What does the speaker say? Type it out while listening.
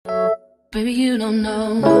Baby, you don't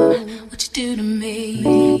know what you do to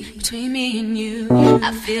me. Between me and you,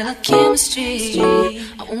 I feel a chemistry.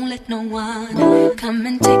 I won't let no one come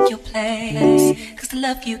and take your place. Cause the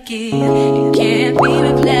love you give, it can't be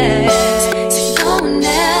replaced. So no one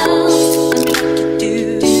else will do what you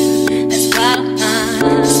do. That's why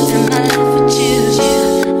I'm spend my life with you.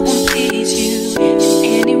 I wanna please you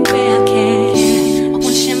in any way I can. I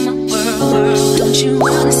wanna share my world, don't you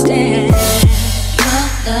understand?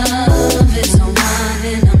 Your love is a one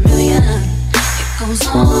in a million. It goes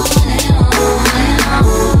on and on and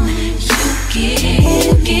on. You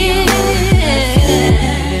give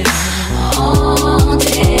all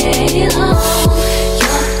day long.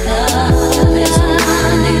 Your love is a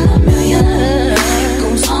one in a million. It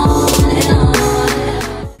goes on and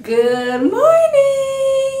on. Good morning!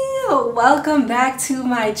 Welcome back to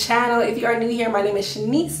my channel. If you are new here, my name is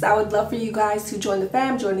Shanice. I would love for you guys to join the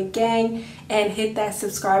fam, join the gang, and hit that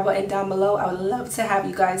subscribe button down below. I would love to have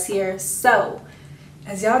you guys here. So,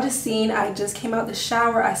 as y'all just seen, I just came out the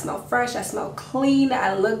shower. I smell fresh, I smell clean,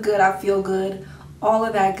 I look good, I feel good, all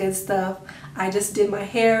of that good stuff. I just did my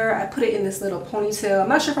hair. I put it in this little ponytail. I'm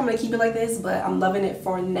not sure if I'm gonna keep it like this, but I'm loving it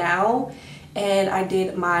for now. And I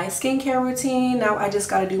did my skincare routine. Now I just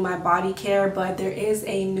got to do my body care, but there is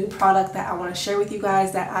a new product that I want to share with you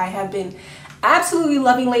guys that I have been absolutely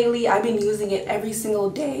loving lately. I've been using it every single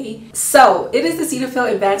day. So it is the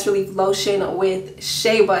Cetaphil Advanced Relief Lotion with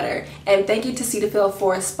shea butter. And thank you to Cetaphil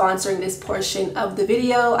for sponsoring this portion of the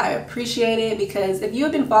video. I appreciate it because if you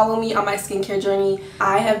have been following me on my skincare journey,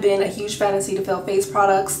 I have been a huge fan of Cetaphil face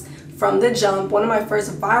products from the jump. One of my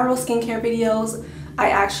first viral skincare videos, I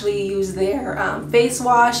actually used their face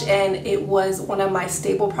wash, and it was one of my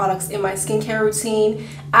staple products in my skincare routine.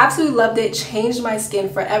 Absolutely loved it, changed my skin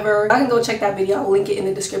forever. I can go check that video, I'll link it in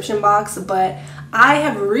the description box. But I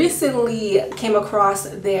have recently came across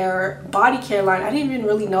their body care line. I didn't even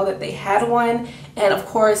really know that they had one, and of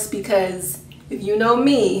course, because if you know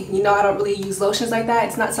me, you know I don't really use lotions like that.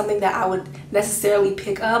 It's not something that I would necessarily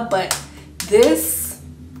pick up, but this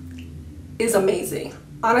is amazing.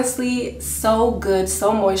 Honestly, so good,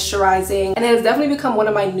 so moisturizing, and it has definitely become one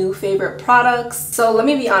of my new favorite products. So let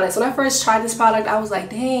me be honest, when I first tried this product, I was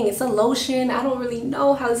like, dang, it's a lotion. I don't really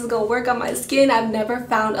know how this is gonna work on my skin. I've never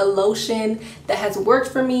found a lotion that has worked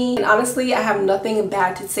for me, and honestly, I have nothing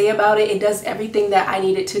bad to say about it. It does everything that I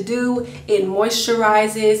need it to do. It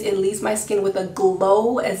moisturizes, it leaves my skin with a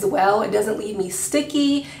glow as well. It doesn't leave me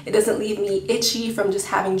sticky, it doesn't leave me itchy from just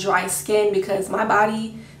having dry skin, because my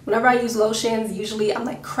body, whenever I use lotions, usually I'm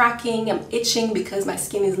like cracking, I'm itching because my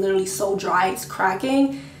skin is literally so dry, it's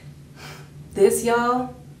cracking. This,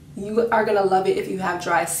 y'all, you are gonna love it if you have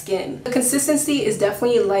dry skin. The consistency is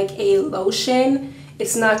definitely like a lotion.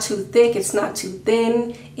 It's not too thick, it's not too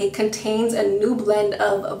thin. It contains a new blend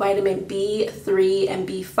of vitamin B3 and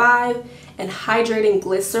B5 and hydrating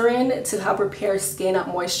glycerin to help repair skin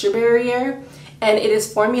moisture barrier. And it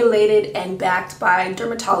is formulated and backed by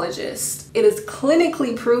dermatologists. It is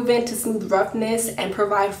clinically proven to smooth roughness and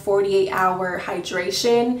provide 48-hour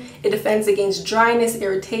hydration. It defends against dryness,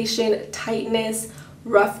 irritation, tightness,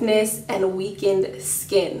 roughness, and weakened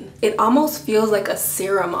skin. It almost feels like a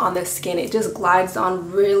serum on the skin. It just glides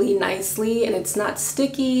on really nicely, and it's not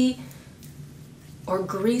sticky or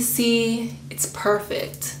greasy. It's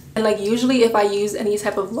perfect. And like usually if I use any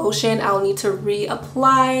type of lotion, I'll need to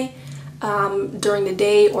reapply during the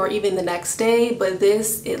day or even the next day, but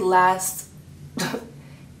this, it lasts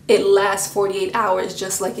it lasts 48 hours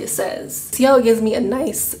just like it says. See how it gives me a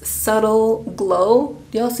nice subtle glow?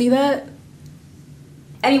 Do y'all see that?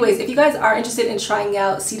 Anyways, if you guys are interested in trying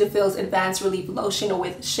out Cetaphil's Advanced Relief Lotion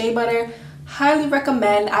with shea butter, highly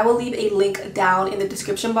recommend. I will leave a link down in the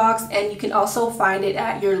description box, and you can also find it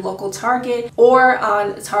at your local Target or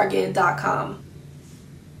on target.com.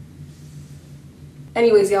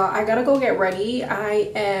 Anyways, y'all, I gotta go get ready.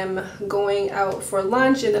 I am going out for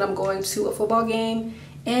lunch, and then I'm going to a football game,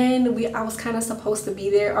 and I was kind of supposed to be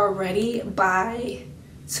there already by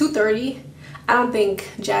 2:30. I don't think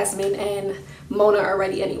Jasmine and Mona are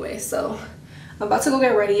ready anyway, so I'm about to go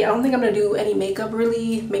get ready. I don't think I'm gonna do any makeup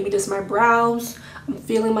really, maybe just my brows. I'm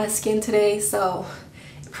feeling my skin today, so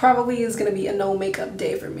it probably is gonna be a no makeup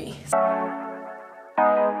day for me.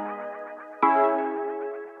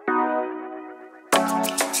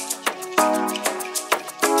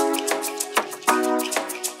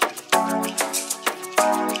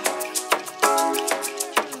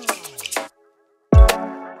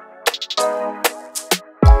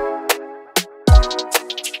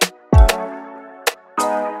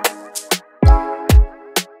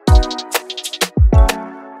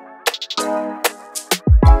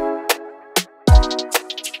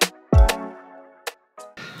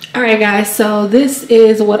 Alright guys, so this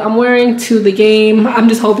is what I'm wearing to the game. I'm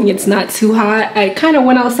just hoping it's not too hot. I kind of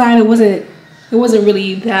went outside. It wasn't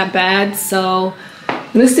really that bad, so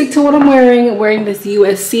I'm gonna stick to what I'm wearing. I'm wearing this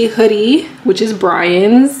USC hoodie, which is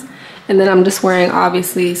Brian's, and then I'm just wearing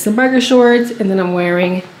obviously some biker shorts, and then I'm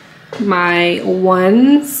wearing my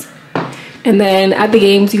ones. And then at the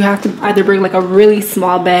games you have to either bring like a really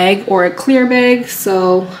small bag or a clear bag,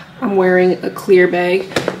 so I'm wearing a clear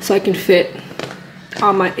bag so I can fit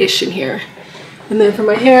all my ish in here. And then for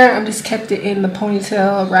my hair, I just kept it in the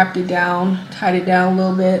ponytail, wrapped it down, tied it down a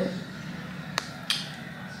little bit,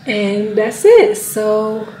 and that's it.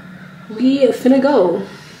 So we finna go.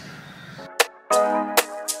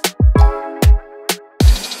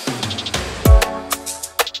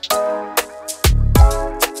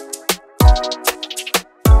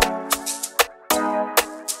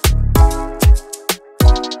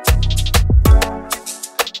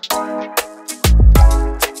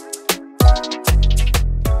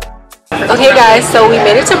 Okay guys, so we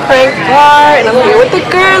made it to prank bar and I'm here with the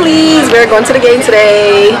girlies. We're going to the game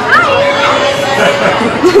today.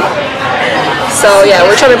 So yeah,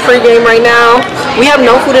 we're trying to pre-game right now. We have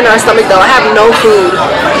no food in our stomach though. I have no food.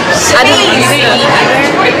 I just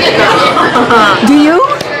Do you?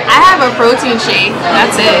 I have a protein shake.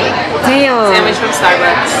 That's it. Damn. Sandwich from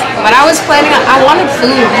Starbucks. But I was planning on, I wanted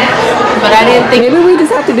food, but I didn't think. Maybe we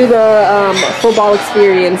just have to do the football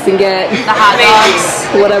experience and get the hot dogs,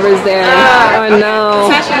 whatever's there. Oh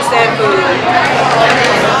no. Especially stand food.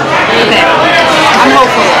 Okay. I'm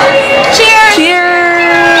hopeful. Cheers.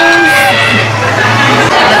 Cheers.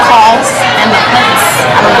 The calls and the clicks.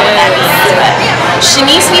 I don't know what that means, but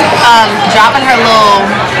Shanice me dropping her little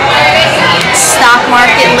stock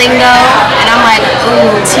market lingo, and I'm like,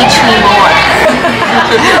 ooh, teach me more.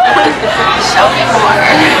 Show me more.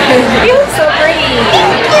 You look so pretty.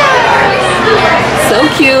 So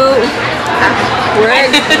cute.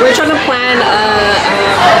 We're trying to plan a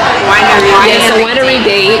winery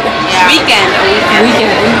date. Yeah. Weekend.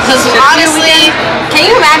 Because honestly, can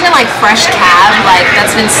you imagine like fresh cab like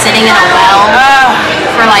that's been sitting in a well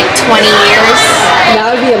for like 20 years?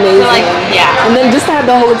 That would be amazing. Like, yeah. And then just to have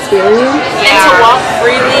the whole experience. Yeah. And to walk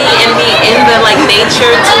freely and be in the like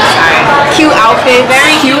nature too. Cute outfit.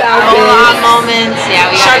 Very cute outfit. Moments.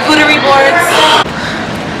 Yeah. Charcuterie boards.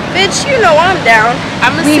 Bitch, you know I'm down.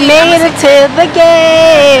 We made it to the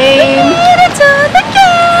game. We made it to the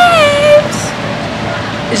games.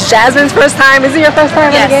 It's Jasmine's first time. Is it your first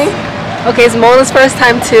time in the game? Okay, it's Mola's first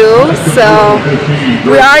time too. So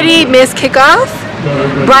we already missed kickoff.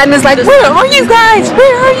 Brian is like, where are you guys?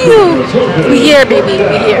 Where are you? We here, baby.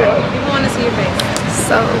 We here. People want to see your face.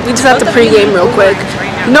 So we just have to pregame real quick.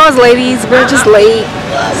 You know, as ladies, we're just late.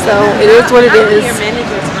 So it is what it is.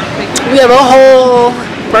 We have a whole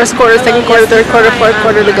first quarter, second quarter, third quarter, fourth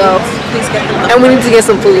quarter to go. And we need to get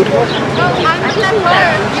some food.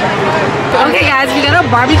 Okay guys, we got a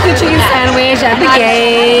barbecue chicken sandwich at the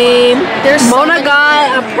game. Mona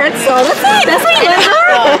got a pretzel. That's what you let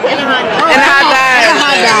her? And a hot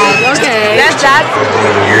dog. Okay. That's that.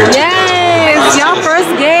 Yes, y'all first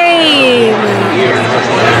game.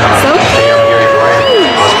 So cute.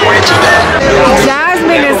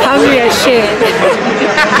 Jasmine is hungry as shit.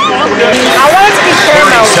 I want it to be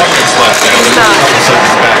caramel. 30 seconds left. It's not.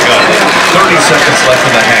 Back up. 30 seconds left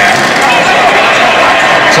in the half.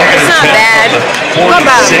 It's not bad. What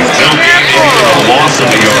about it?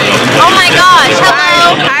 Oh my gosh,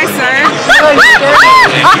 hello. Hi, sir.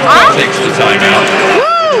 Takes the timeout.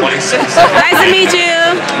 26 seconds. Nice to meet you.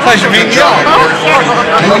 Pleasure meeting you.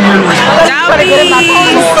 That'll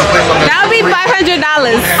be $500.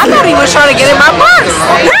 I thought he was trying to get in my purse.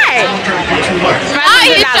 Hey. Now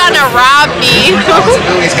he's trying to rob me.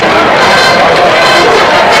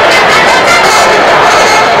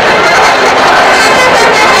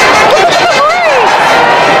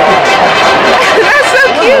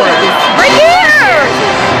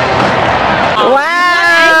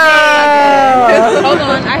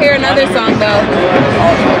 Another song though.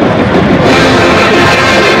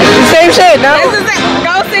 Same shit, no?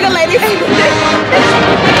 Go sing a lady.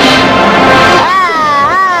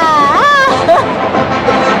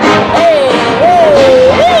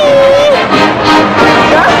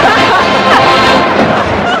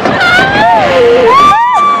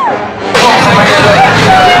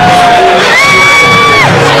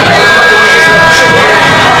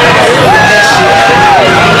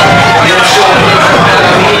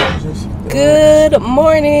 Good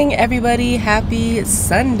morning, everybody. Happy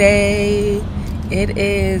Sunday. It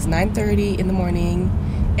is 9:30 in the morning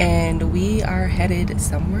and we are headed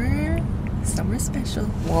somewhere special.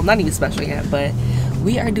 Well, not even special yet, but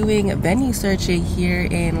We are doing venue searching here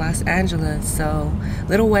in Los Angeles. So,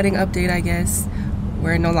 little wedding update, I guess.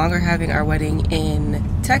 We're no longer having our wedding in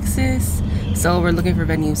Texas, so we're looking for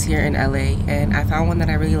venues here in LA, and I found one that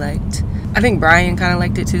I really liked. I think Brian kind of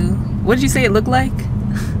liked it too. What did you say it looked like?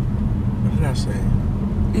 What did I say?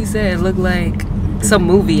 You said it looked like some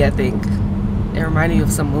movie, I think. It reminded you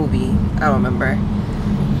of some movie. I don't remember.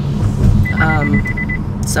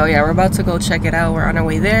 So yeah, we're about to go check it out. We're on our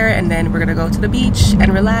way there, and then we're gonna go to the beach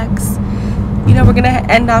and relax. You know, we're gonna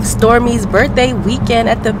end off Stormy's birthday weekend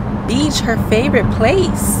at the beach, her favorite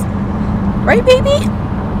place. Right, baby?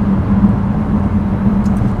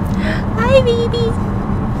 Hi, baby.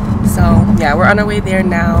 So yeah, we're on our way there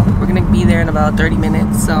now. We're gonna be there in about 30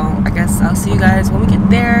 minutes. So I guess I'll see you guys when we get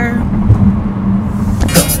there.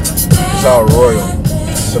 It's all royal.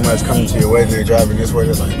 Somebody's coming to your wedding, they're driving this way,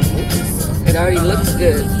 they're like, it already looks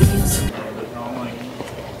good.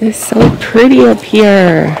 It's so pretty up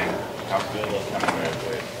here.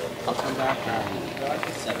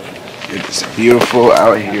 it's beautiful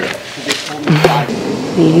out here.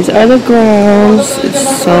 These are the grounds.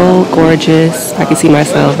 It's so gorgeous. I can see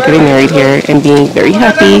myself getting married here and being very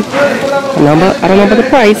happy. I don't know about the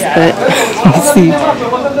price, but let's see.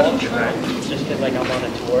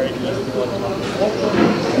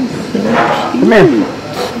 Come here.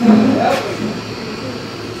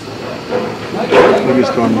 Look at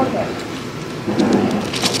Stormy.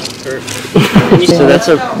 So that's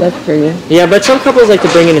pretty. Yeah, but some couples like to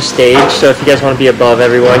bring in a stage, so if you guys want to be above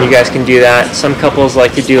everyone, you guys can do that. Some couples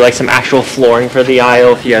like to do like some actual flooring for the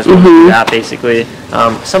aisle, if you guys want to do that, basically.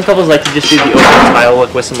 Some couples like to just do the open tile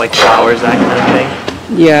look with some like flowers, that kind of thing.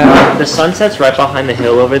 Yeah. The sunset's right behind the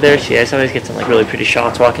hill over there, so you guys always get some like really pretty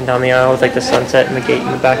shots walking down the aisle with like the sunset and the gate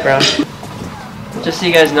in the background. Just so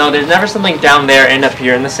you guys know, there's never something down there and up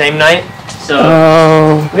here in the same night. So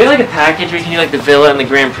we had like a package where you can do like the villa and the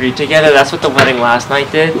Grand Prix together. That's what the wedding last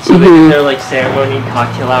night did. So they did their like ceremony,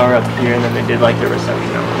 cocktail hour up here, and then they did like their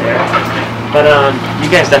reception over there. But you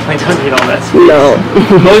guys definitely don't need all that space. No.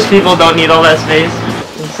 Most people don't need all that space.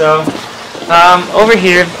 And so over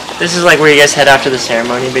here, this is like where you guys head after the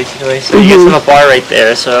ceremony, basically. So you guys have a bar right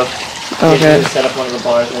there. So you guys set up one of the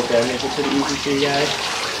bars right there, make it pretty easy for you guys.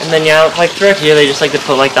 And then yeah, like throughout here, they just like to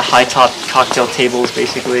put like the high top cocktail tables,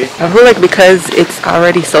 basically. I feel like because it's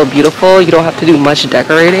already so beautiful, you don't have to do much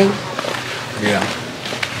decorating. Yeah.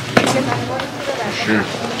 Sure.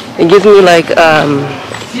 It gives me like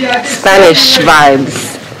Spanish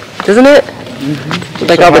vibes, doesn't it?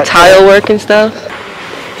 Like all the tile work and stuff.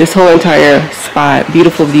 This whole entire spot,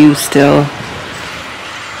 beautiful view still.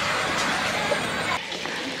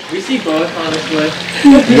 We see both, honestly.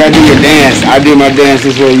 You gotta do your dance. I do my dance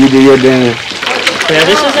this way, you do your dance. Yeah,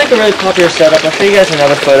 this is like a really popular setup. I'll show you guys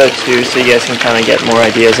another photo too, so you guys can kind of get more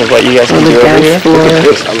ideas of what you guys can do over here. Look at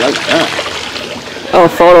this, I like that.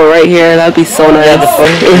 Oh, photo right here, that'd be so nice. Yeah, the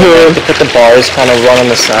photo, to put the bars kind of one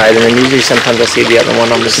on the side, and then usually sometimes I'll see the other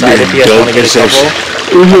one on the side if you guys want to get a couple.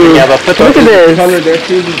 Yeah, but put Look at this. Color there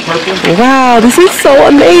too, the purple. Wow, this is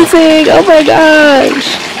so amazing. Oh my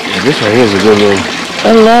gosh. Yeah, this right here is a good little.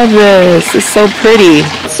 I love this. It's so pretty.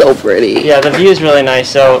 So pretty. Yeah, the view is really nice.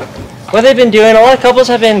 So what they've been doing, a lot of couples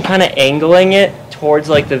have been kind of angling it towards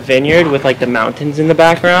like the vineyard with like the mountains in the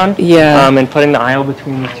background. Yeah. And putting the aisle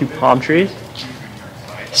between the two palm trees.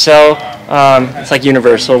 So it's like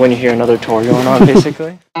Universal when you hear another tour going on,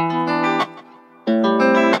 basically.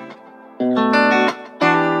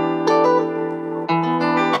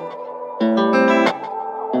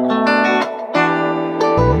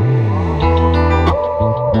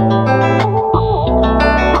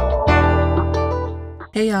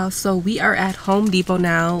 Hey y'all, so we are at Home Depot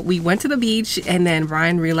now. We went to the beach and then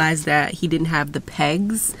Ryan realized that he didn't have the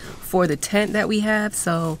pegs for the tent that we have,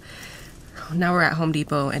 so now we're at Home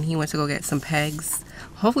Depot and he went to go get some pegs.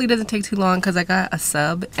 Hopefully it doesn't take too long because I got a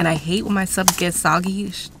sub and I hate when my subs get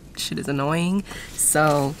soggy. Shit is annoying.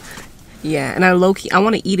 So yeah, and I low-key, I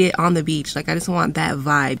want to eat it on the beach. Like, I just want that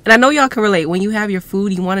vibe. And I know y'all can relate. When you have your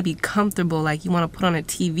food, you want to be comfortable. Like, you want to put on a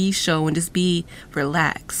TV show and just be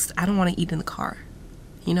relaxed. I don't want to eat in the car.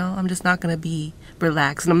 You know, I'm just not going to be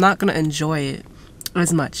relaxed. And I'm not going to enjoy it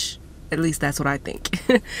as much. At least that's what I think.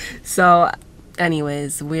 So,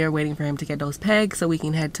 anyways, we're waiting for him to get those pegs so we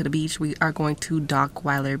can head to the beach. We are going to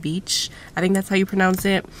Dockweiler Beach. I think that's how you pronounce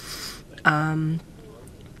it. And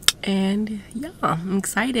yeah, I'm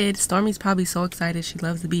excited. Stormy's probably so excited. She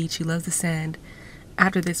loves the beach. She loves the sand.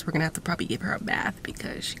 After this, we're gonna have to probably give her a bath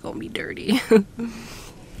because she's gonna be dirty.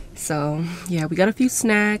 So yeah, we got a few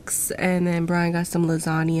snacks and then Brian got some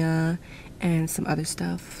lasagna and some other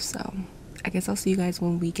stuff. So I guess I'll see you guys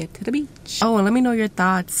when we get to the beach. Oh, and let me know your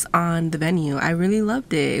thoughts on the venue. I really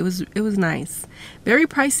loved it. It was nice. Very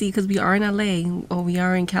pricey because we are in LA. Well, we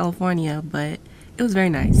are in California, but it was very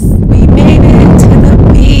nice. We made it to the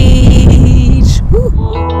beach. Woo.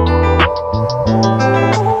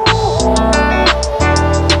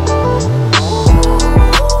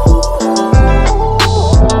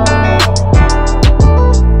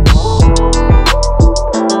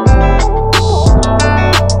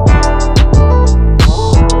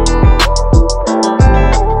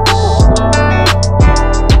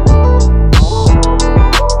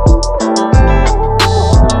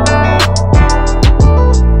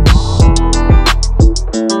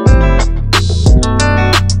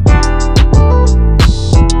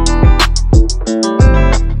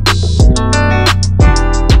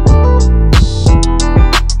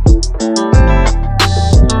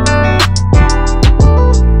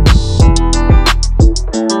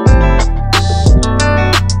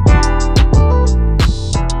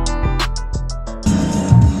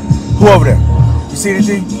 Who over there? You see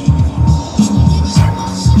anything? Who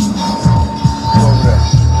over there?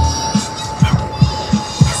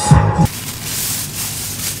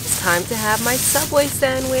 It's time to have my Subway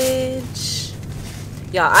sandwich.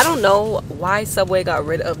 Y'all, I don't know why Subway got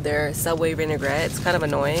rid of their Subway vinaigrette. It's kind of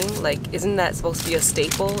annoying. Like, isn't that supposed to be a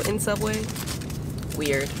staple in Subway?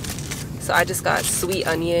 Weird. So I just got sweet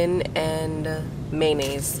onion and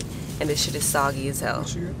mayonnaise, and this shit is soggy as hell.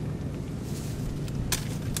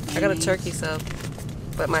 I got a turkey sub,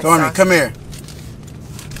 but my Stormy, sauce... come here.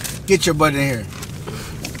 Get your butt in here.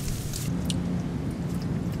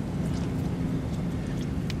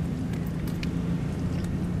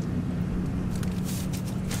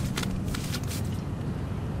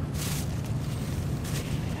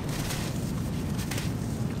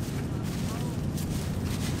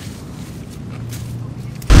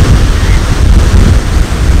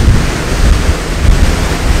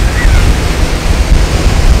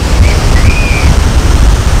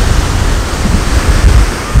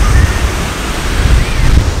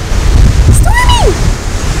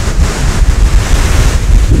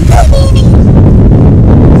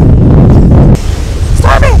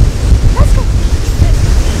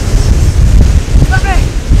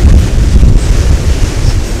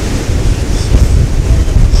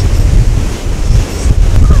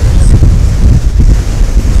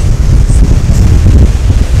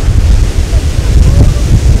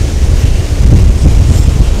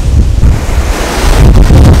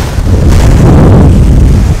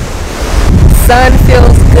 Sun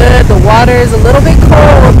feels good. The water is a little bit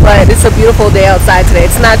cold, but it's a beautiful day outside today.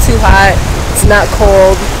 It's not too hot. It's not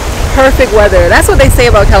cold. Perfect weather. That's what they say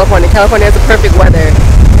about California. California has a perfect weather.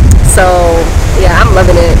 So yeah, I'm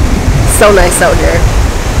loving it. So nice out here.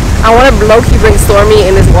 I want to low-key bring Stormy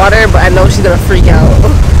in this water, but I know she's gonna freak out.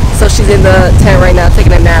 So she's in the tent right now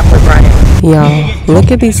taking a nap with Brian. Y'all, look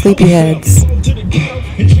at these sleepyheads.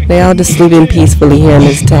 They all just sleeping peacefully here in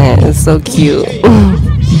this tent. It's so cute.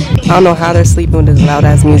 I don't know how they're sleeping with this loud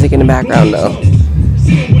ass music in the background though.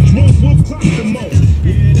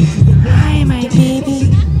 Hi, my baby.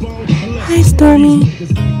 Hi, Stormy.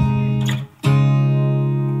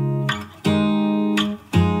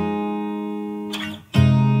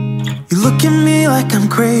 You look at me like I'm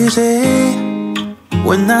crazy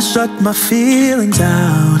when I shut my feelings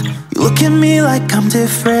out. You look at me like I'm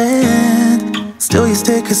different. Still you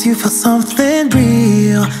stay cause you feel something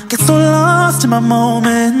real. Get so lost in my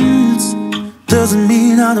moments. Doesn't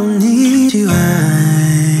mean I don't need you. I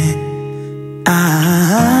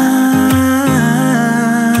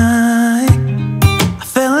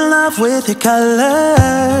fell in love with your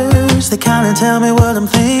colors. They kinda tell me what I'm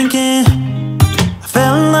thinking. I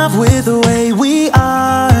fell in love with the way we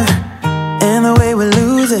are and the way we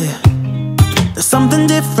lose it. There's something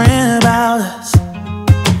different about us,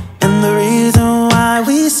 and the reason why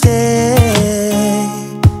we stay.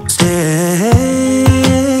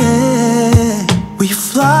 We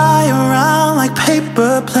fly around like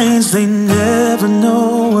paper planes. They never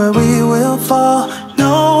know where we will fall.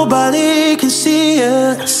 Nobody can see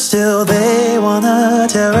us, still they wanna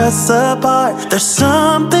tear us apart. There's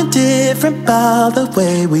something different about the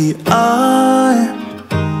way we are.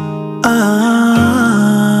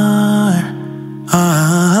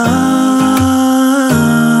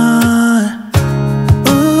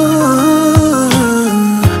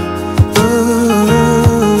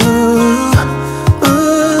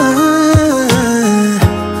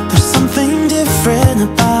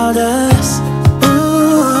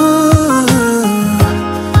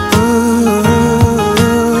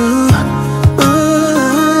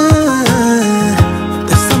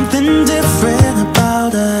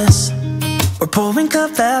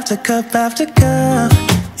 cup after cup.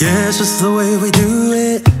 Yeah, it's just the way we do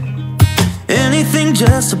it. Anything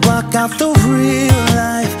just to block out the real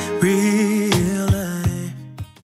life.